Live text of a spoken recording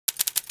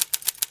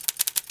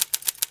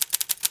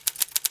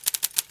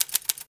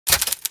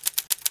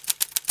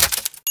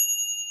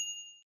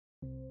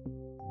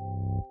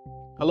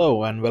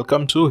Hello and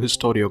welcome to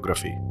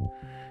Historiography.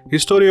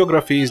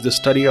 Historiography is the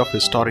study of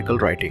historical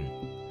writing.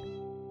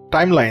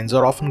 Timelines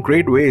are often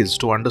great ways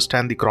to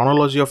understand the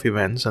chronology of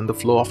events and the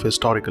flow of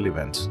historical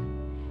events.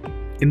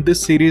 In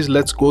this series,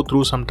 let's go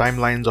through some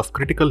timelines of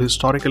critical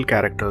historical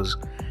characters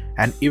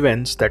and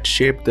events that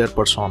shaped their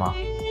persona.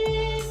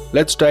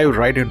 Let's dive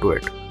right into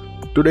it.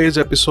 Today's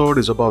episode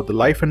is about the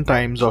life and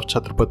times of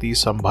Chhatrapati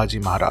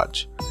Sambhaji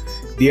Maharaj,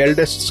 the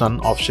eldest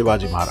son of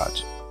Shivaji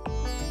Maharaj.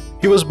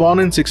 He was born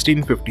in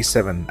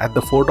 1657 at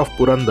the fort of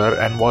Purandar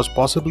and was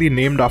possibly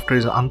named after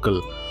his uncle,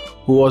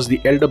 who was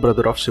the elder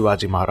brother of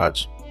Shivaji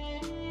Maharaj.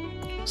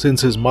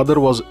 Since his mother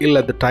was ill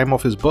at the time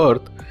of his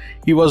birth,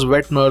 he was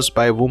wet nursed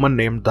by a woman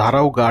named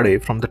Dharau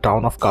Gade from the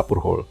town of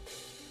Kapurhol.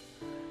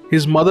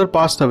 His mother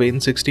passed away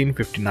in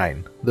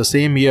 1659, the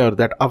same year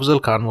that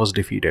Afzal Khan was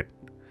defeated.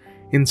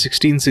 In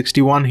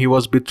 1661, he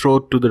was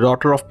betrothed to the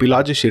daughter of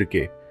Pilaji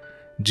Shirke,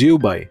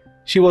 Jiubai.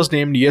 She was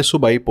named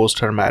Yesubai post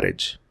her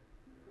marriage.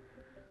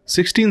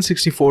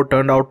 1664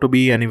 turned out to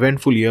be an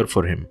eventful year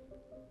for him.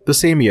 The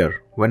same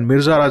year, when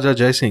Mirza Raja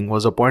Jai Singh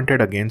was appointed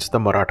against the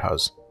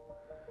Marathas.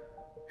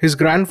 His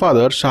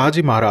grandfather,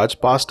 Shivaji Maharaj,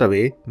 passed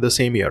away the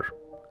same year.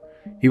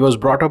 He was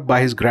brought up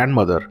by his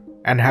grandmother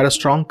and had a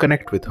strong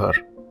connect with her.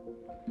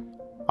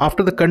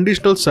 After the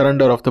conditional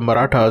surrender of the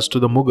Marathas to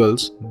the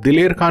Mughals,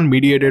 Diler Khan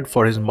mediated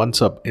for his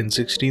mansab in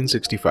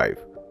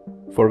 1665,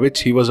 for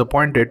which he was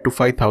appointed to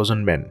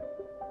 5,000 men.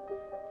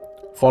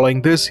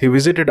 Following this, he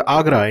visited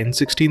Agra in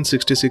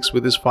 1666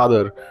 with his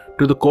father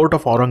to the court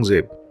of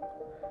Aurangzeb.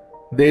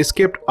 They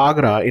escaped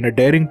Agra in a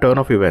daring turn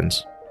of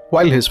events.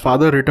 While his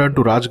father returned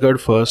to Rajgarh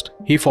first,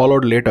 he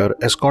followed later,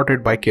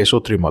 escorted by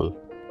Kesho Trimal.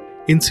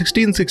 In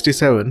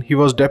 1667, he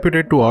was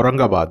deputed to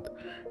Aurangabad,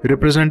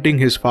 representing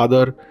his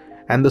father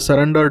and the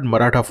surrendered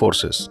Maratha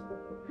forces.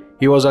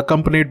 He was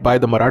accompanied by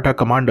the Maratha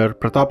commander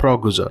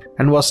Prataprao Guzar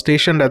and was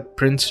stationed at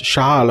Prince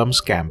Shah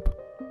Alam's camp.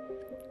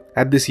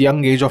 At this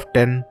young age of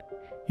 10,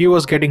 he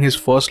was getting his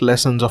first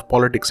lessons of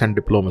politics and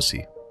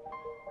diplomacy.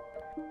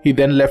 He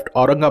then left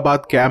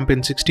Aurangabad camp in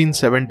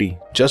 1670,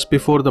 just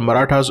before the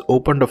Marathas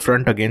opened a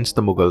front against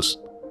the Mughals.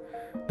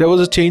 There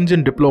was a change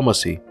in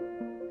diplomacy.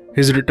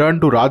 His return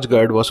to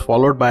Rajgarh was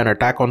followed by an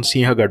attack on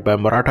Sinhagad by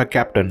Maratha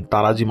captain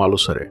Tanaji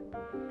Malusare.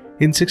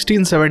 In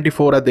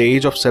 1674, at the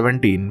age of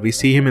 17, we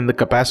see him in the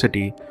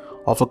capacity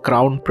of a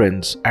crown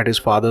prince at his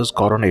father's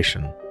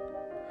coronation.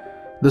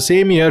 The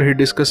same year, he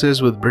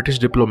discusses with British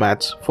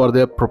diplomats for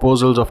their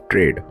proposals of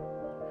trade.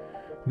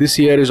 This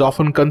year is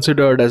often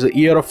considered as a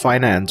year of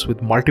finance,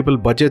 with multiple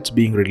budgets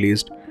being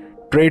released,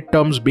 trade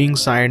terms being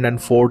signed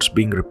and forts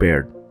being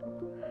repaired.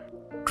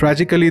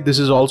 Tragically, this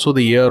is also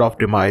the year of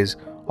demise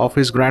of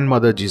his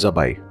grandmother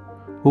Jizabai,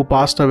 who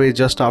passed away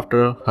just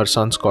after her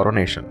son's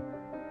coronation.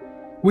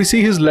 We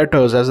see his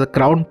letters as the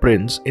crown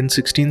prince in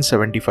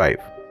 1675,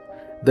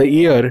 the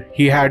year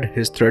he had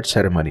his third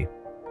ceremony.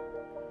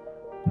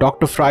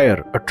 Dr.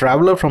 Fryer, a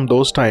traveller from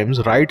those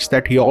times, writes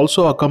that he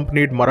also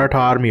accompanied Maratha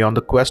army on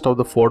the quest of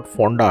the fort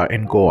Fonda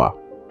in Goa.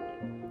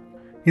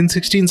 In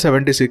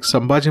 1676,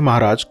 Sambhaji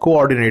Maharaj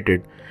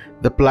coordinated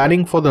the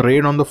planning for the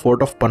raid on the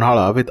fort of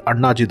Panhala with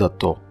Annaji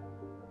Datto.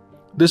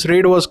 This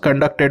raid was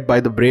conducted by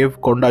the brave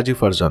Kondaji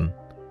Farzan.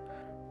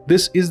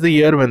 This is the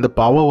year when the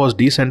power was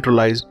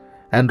decentralized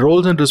and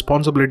roles and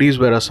responsibilities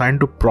were assigned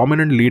to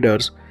prominent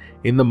leaders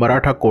in the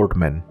Maratha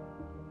courtmen.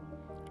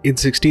 In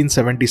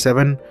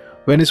 1677,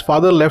 when his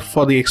father left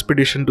for the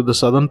expedition to the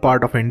southern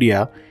part of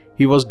India,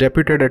 he was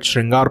deputed at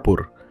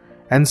Sringarpur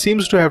and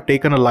seems to have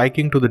taken a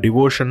liking to the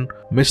devotion,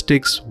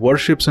 mystics,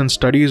 worships and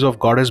studies of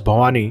goddess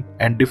Bhavani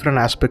and different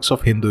aspects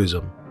of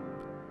Hinduism.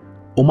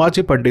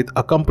 Umaji Pandit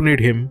accompanied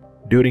him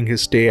during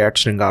his stay at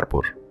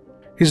Sringarpur.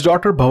 His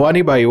daughter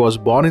Bhavani Bai was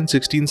born in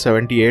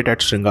 1678 at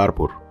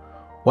Sringarpur.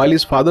 While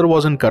his father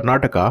was in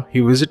Karnataka,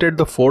 he visited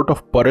the fort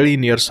of Parali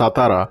near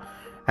Satara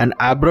and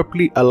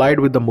abruptly allied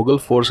with the Mughal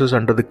forces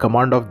under the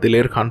command of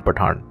Diler Khan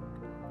Pathan.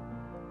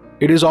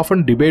 It is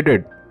often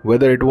debated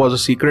whether it was a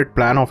secret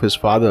plan of his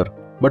father,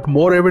 but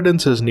more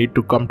evidences need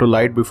to come to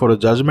light before a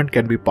judgment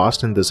can be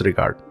passed in this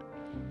regard.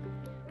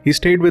 He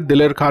stayed with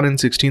Diler Khan in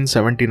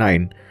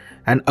 1679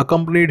 and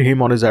accompanied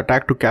him on his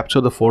attack to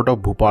capture the fort of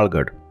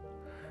Bhupalgarh.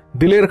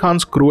 Diler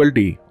Khan's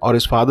cruelty, or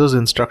his father's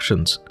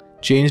instructions,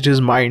 changed his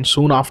mind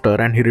soon after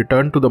and he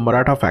returned to the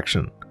Maratha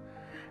faction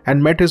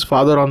and met his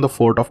father on the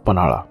fort of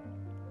Panhala.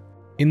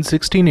 In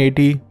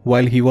 1680,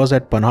 while he was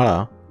at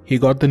Panhala, he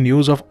got the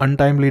news of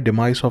untimely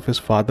demise of his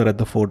father at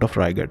the fort of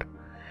Raigad.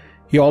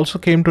 He also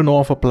came to know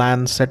of a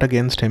plan set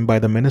against him by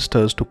the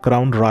ministers to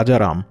crown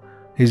Rajaram,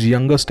 his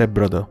younger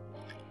stepbrother.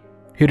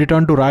 He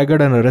returned to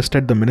Raigad and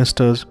arrested the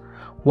ministers.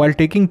 While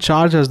taking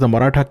charge as the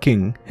Maratha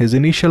king, his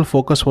initial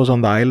focus was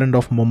on the island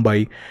of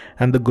Mumbai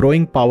and the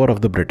growing power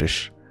of the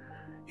British.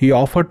 He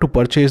offered to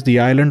purchase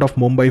the island of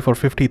Mumbai for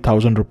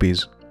 50,000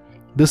 rupees.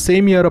 This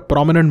same year, a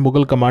prominent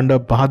Mughal commander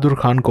Bahadur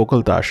Khan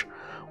Kokaltash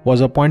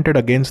was appointed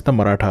against the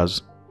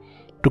Marathas.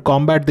 To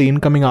combat the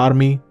incoming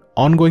army,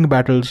 ongoing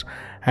battles,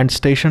 and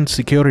stationed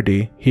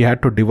security, he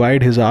had to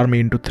divide his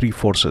army into three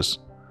forces.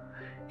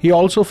 He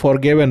also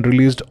forgave and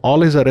released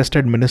all his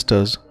arrested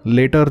ministers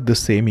later this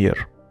same year.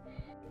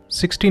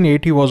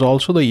 1680 was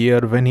also the year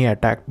when he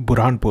attacked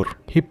Burhanpur.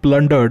 He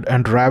plundered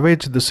and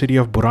ravaged the city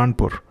of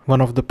Burhanpur,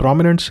 one of the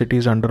prominent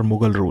cities under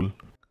Mughal rule.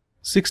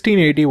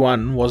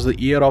 1681 was the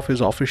year of his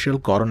official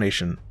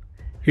coronation.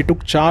 He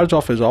took charge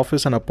of his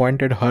office and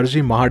appointed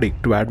Harji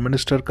Mahadik to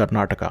administer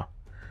Karnataka.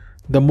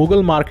 The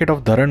Mughal market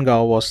of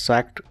Dharangaon was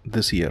sacked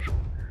this year.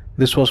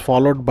 This was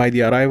followed by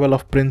the arrival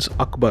of Prince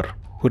Akbar,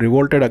 who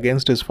revolted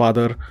against his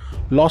father,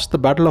 lost the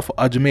Battle of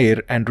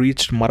Ajmer and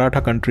reached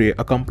Maratha country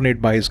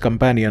accompanied by his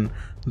companion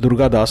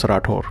Durgadas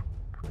Rathore.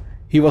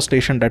 He was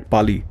stationed at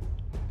Pali.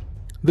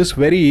 This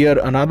very year,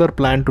 another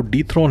plan to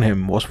dethrone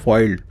him was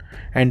foiled,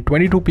 and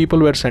 22 people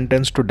were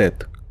sentenced to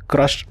death,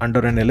 crushed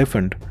under an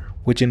elephant,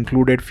 which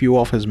included few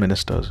of his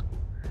ministers.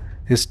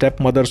 His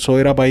stepmother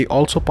Soirabai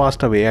also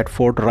passed away at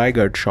Fort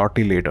Raigad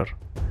shortly later.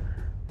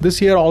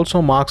 This year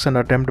also marks an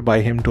attempt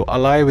by him to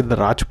ally with the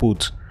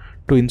Rajputs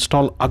to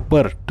install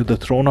Akbar to the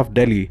throne of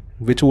Delhi,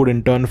 which would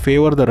in turn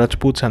favor the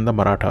Rajputs and the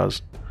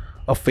Marathas.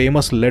 A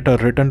famous letter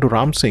written to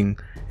Ram Singh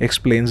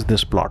explains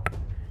this plot.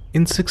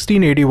 In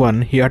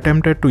 1681, he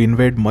attempted to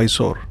invade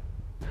Mysore,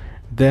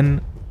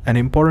 then an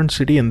important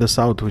city in the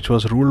south which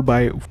was ruled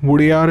by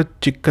Wudiyar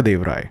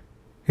Chikkadevarai.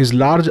 His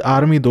large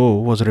army though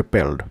was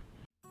repelled.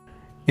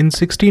 In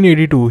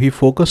 1682, he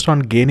focused on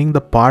gaining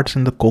the parts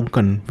in the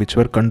Konkan which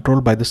were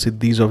controlled by the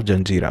Siddhis of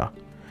Janjira.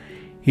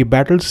 He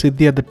battled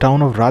Siddhi at the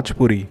town of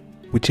Rajpuri,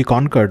 which he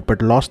conquered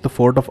but lost the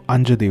fort of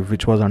Anjadiv,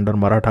 which was under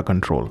Maratha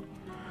control.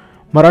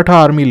 Maratha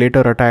army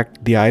later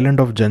attacked the island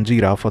of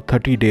Janjira for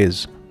 30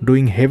 days,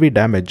 doing heavy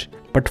damage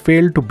but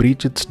failed to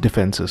breach its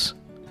defenses.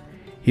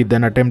 He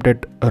then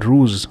attempted a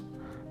ruse,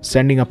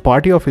 sending a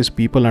party of his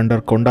people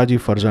under Kondaji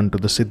Farzan to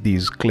the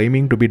Siddhis,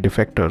 claiming to be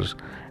defectors,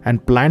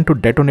 and planned to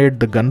detonate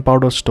the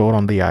gunpowder store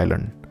on the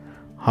island.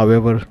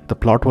 However, the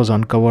plot was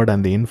uncovered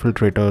and the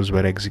infiltrators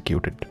were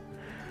executed.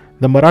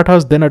 The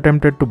Marathas then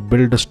attempted to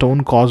build a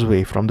stone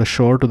causeway from the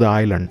shore to the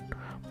island,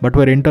 but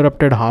were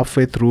interrupted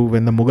halfway through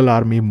when the Mughal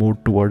army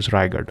moved towards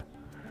Raigad.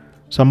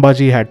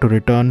 Sambhaji had to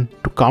return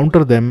to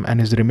counter them, and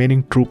his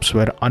remaining troops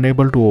were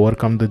unable to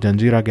overcome the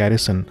Janjira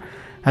garrison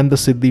and the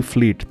Siddhi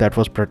fleet that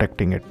was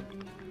protecting it.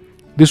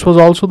 This was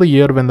also the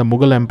year when the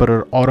Mughal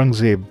Emperor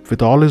Aurangzeb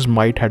with all his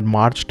might had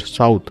marched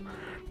south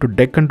to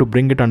Deccan to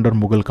bring it under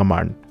Mughal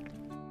command.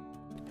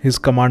 His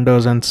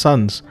commanders and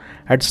sons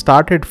had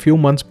started few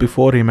months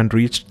before him and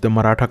reached the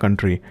Maratha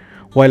country,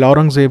 while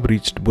Aurangzeb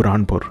reached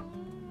Burhanpur.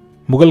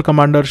 Mughal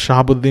commander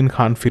Shahabuddin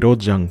Khan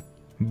Firod Jung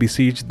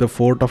besieged the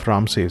fort of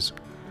Ramses,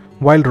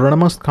 while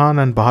Ranamast Khan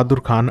and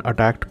Bahadur Khan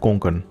attacked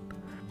Konkan.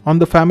 On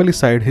the family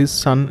side, his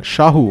son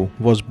Shahu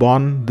was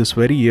born this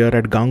very year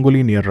at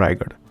Ganguli near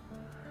Raigad.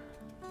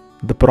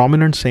 The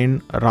prominent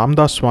saint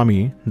Ramdas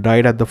Swami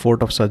died at the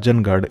fort of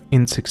Sajjangarh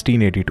in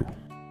 1682.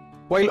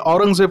 While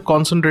Aurangzeb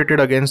concentrated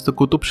against the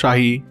Qutub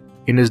Shahi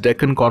in his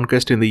Deccan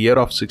conquest in the year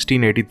of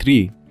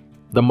 1683,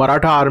 the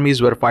Maratha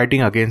armies were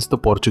fighting against the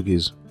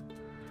Portuguese.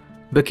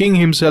 The king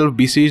himself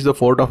besieged the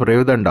fort of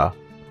Revdanda,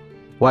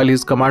 while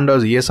his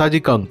commanders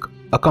Yesaji Kank,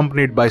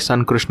 accompanied by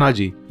son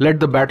Krishnaji, led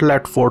the battle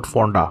at Fort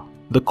Fonda.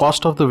 The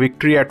cost of the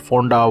victory at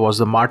Fonda was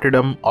the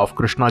martyrdom of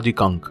Krishnaji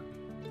Kank.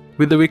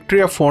 With the victory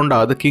of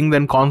Fonda, the king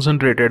then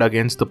concentrated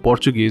against the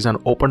Portuguese and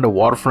opened a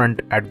war front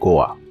at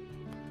Goa.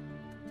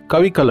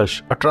 Kavi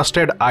Kalash, a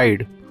trusted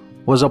aide,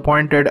 was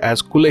appointed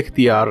as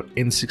Kulekhtiyar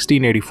in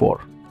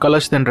 1684.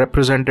 Kalash then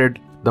represented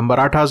the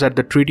Marathas at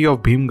the Treaty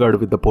of Bhimgarh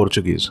with the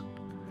Portuguese.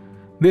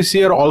 This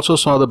year also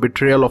saw the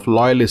betrayal of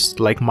loyalists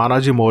like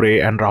Manaji More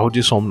and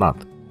Rahoji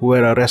Somnath, who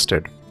were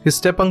arrested. His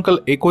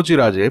step-uncle Ekoji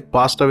Raje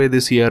passed away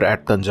this year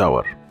at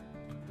Tanjavur.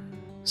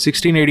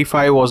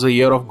 1685 was the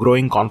year of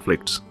growing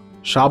conflicts.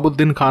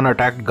 Shahabuddin Khan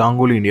attacked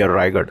Ganguli near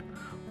Raigad.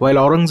 While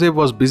Aurangzeb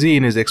was busy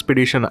in his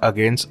expedition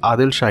against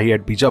Adil Shahi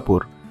at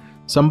Bijapur,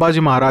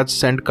 Sambhaji Maharaj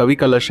sent Kavi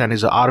Kalash and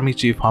his army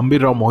chief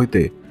Hambir Rao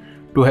Mohite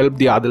to help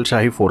the Adil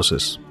Shahi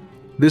forces.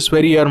 This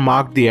very year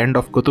marked the end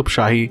of Qutub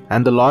Shahi,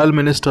 and the loyal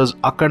ministers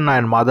Akkanna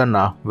and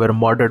Madanna were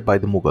murdered by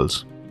the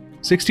Mughals.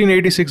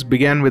 1686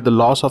 began with the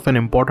loss of an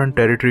important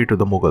territory to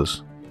the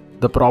Mughals,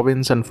 the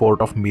province and fort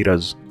of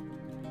Miraz.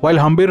 While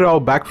Hambir Rao,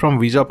 back from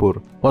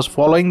Vijapur, was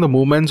following the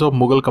movements of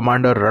Mughal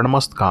commander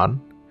Ranamast Khan,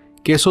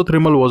 Keso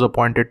Trimal was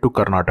appointed to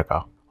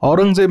Karnataka.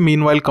 Aurangzeb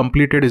meanwhile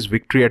completed his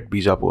victory at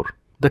Bijapur.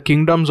 The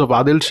kingdoms of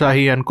Adil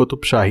Shahi and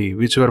Qutub Shahi,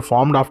 which were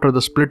formed after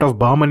the split of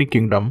Bahmani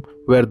kingdom,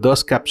 were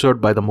thus captured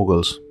by the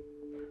Mughals.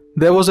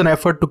 There was an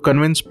effort to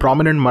convince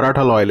prominent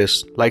Maratha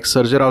loyalists like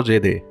Sarjarao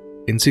Jede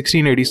in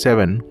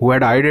 1687 who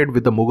had sided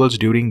with the Mughals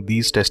during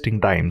these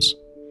testing times.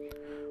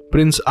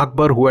 Prince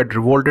Akbar, who had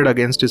revolted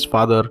against his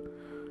father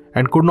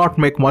and could not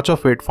make much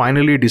of it,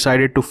 finally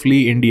decided to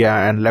flee India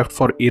and left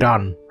for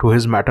Iran to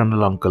his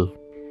maternal uncle.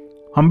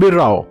 Hambir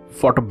Rao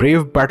fought a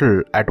brave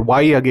battle at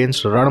Vai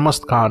against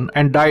Ranamast Khan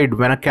and died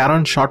when a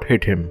cannon shot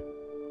hit him.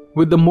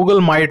 With the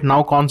Mughal might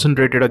now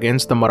concentrated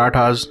against the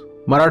Marathas,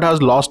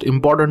 Marathas lost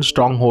important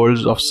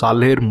strongholds of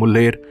Salher,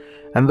 Mulher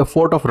and the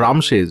fort of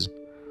Ramses,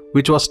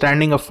 which was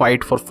standing a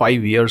fight for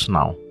 5 years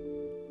now.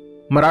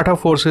 Maratha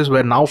forces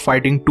were now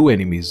fighting two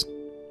enemies,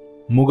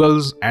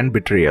 Mughals and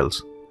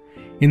betrayals.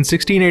 In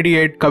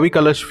 1688, Kavi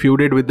Kalash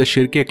feuded with the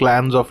Shirke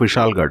clans of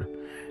Vishalgarh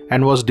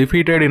and was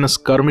defeated in a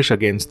skirmish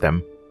against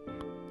them.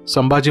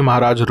 Sambhaji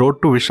Maharaj rode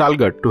to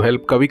Vishalgarh to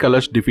help Kavi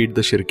Kalash defeat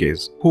the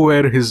Shirkes, who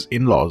were his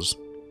in-laws.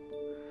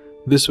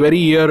 This very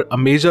year, a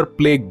major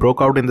plague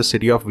broke out in the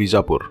city of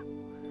Vijapur.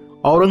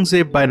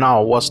 Aurangzeb by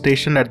now was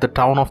stationed at the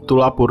town of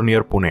Tulapur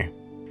near Pune.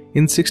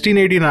 In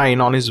 1689,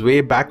 on his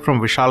way back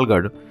from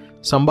Vishalgarh,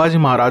 Sambhaji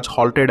Maharaj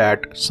halted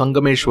at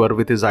Sangameshwar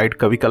with his aide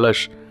Kavi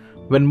Kalash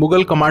when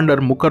Mughal commander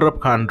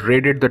Mukarrab Khan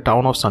raided the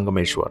town of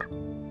Sangameshwar.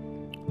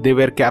 They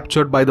were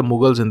captured by the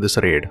Mughals in this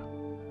raid.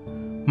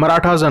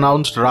 Marathas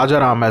announced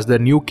Rajaram as their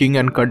new king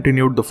and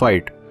continued the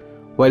fight,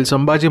 while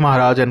Sambhaji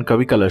Maharaj and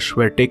Kavi Kalash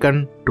were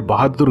taken to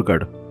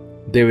Bahadurgarh.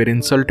 They were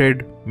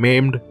insulted,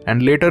 maimed,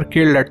 and later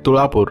killed at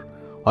Tulapur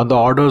on the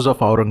orders of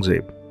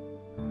Aurangzeb.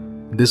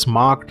 This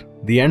marked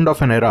the end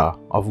of an era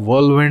of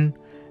whirlwind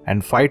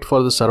and fight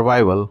for the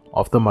survival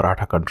of the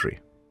Maratha country.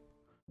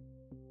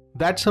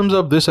 That sums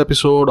up this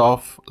episode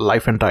of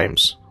Life and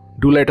Times.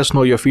 Do let us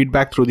know your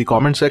feedback through the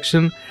comment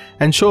section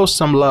and show us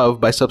some love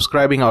by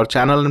subscribing our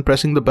channel and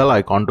pressing the bell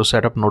icon to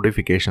set up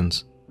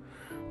notifications.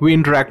 We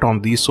interact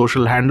on these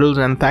social handles,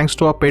 and thanks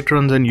to our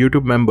patrons and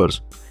YouTube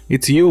members,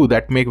 it's you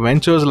that make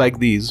ventures like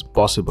these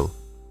possible.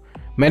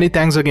 Many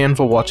thanks again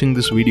for watching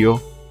this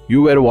video.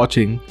 You were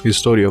watching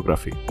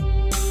Historiography.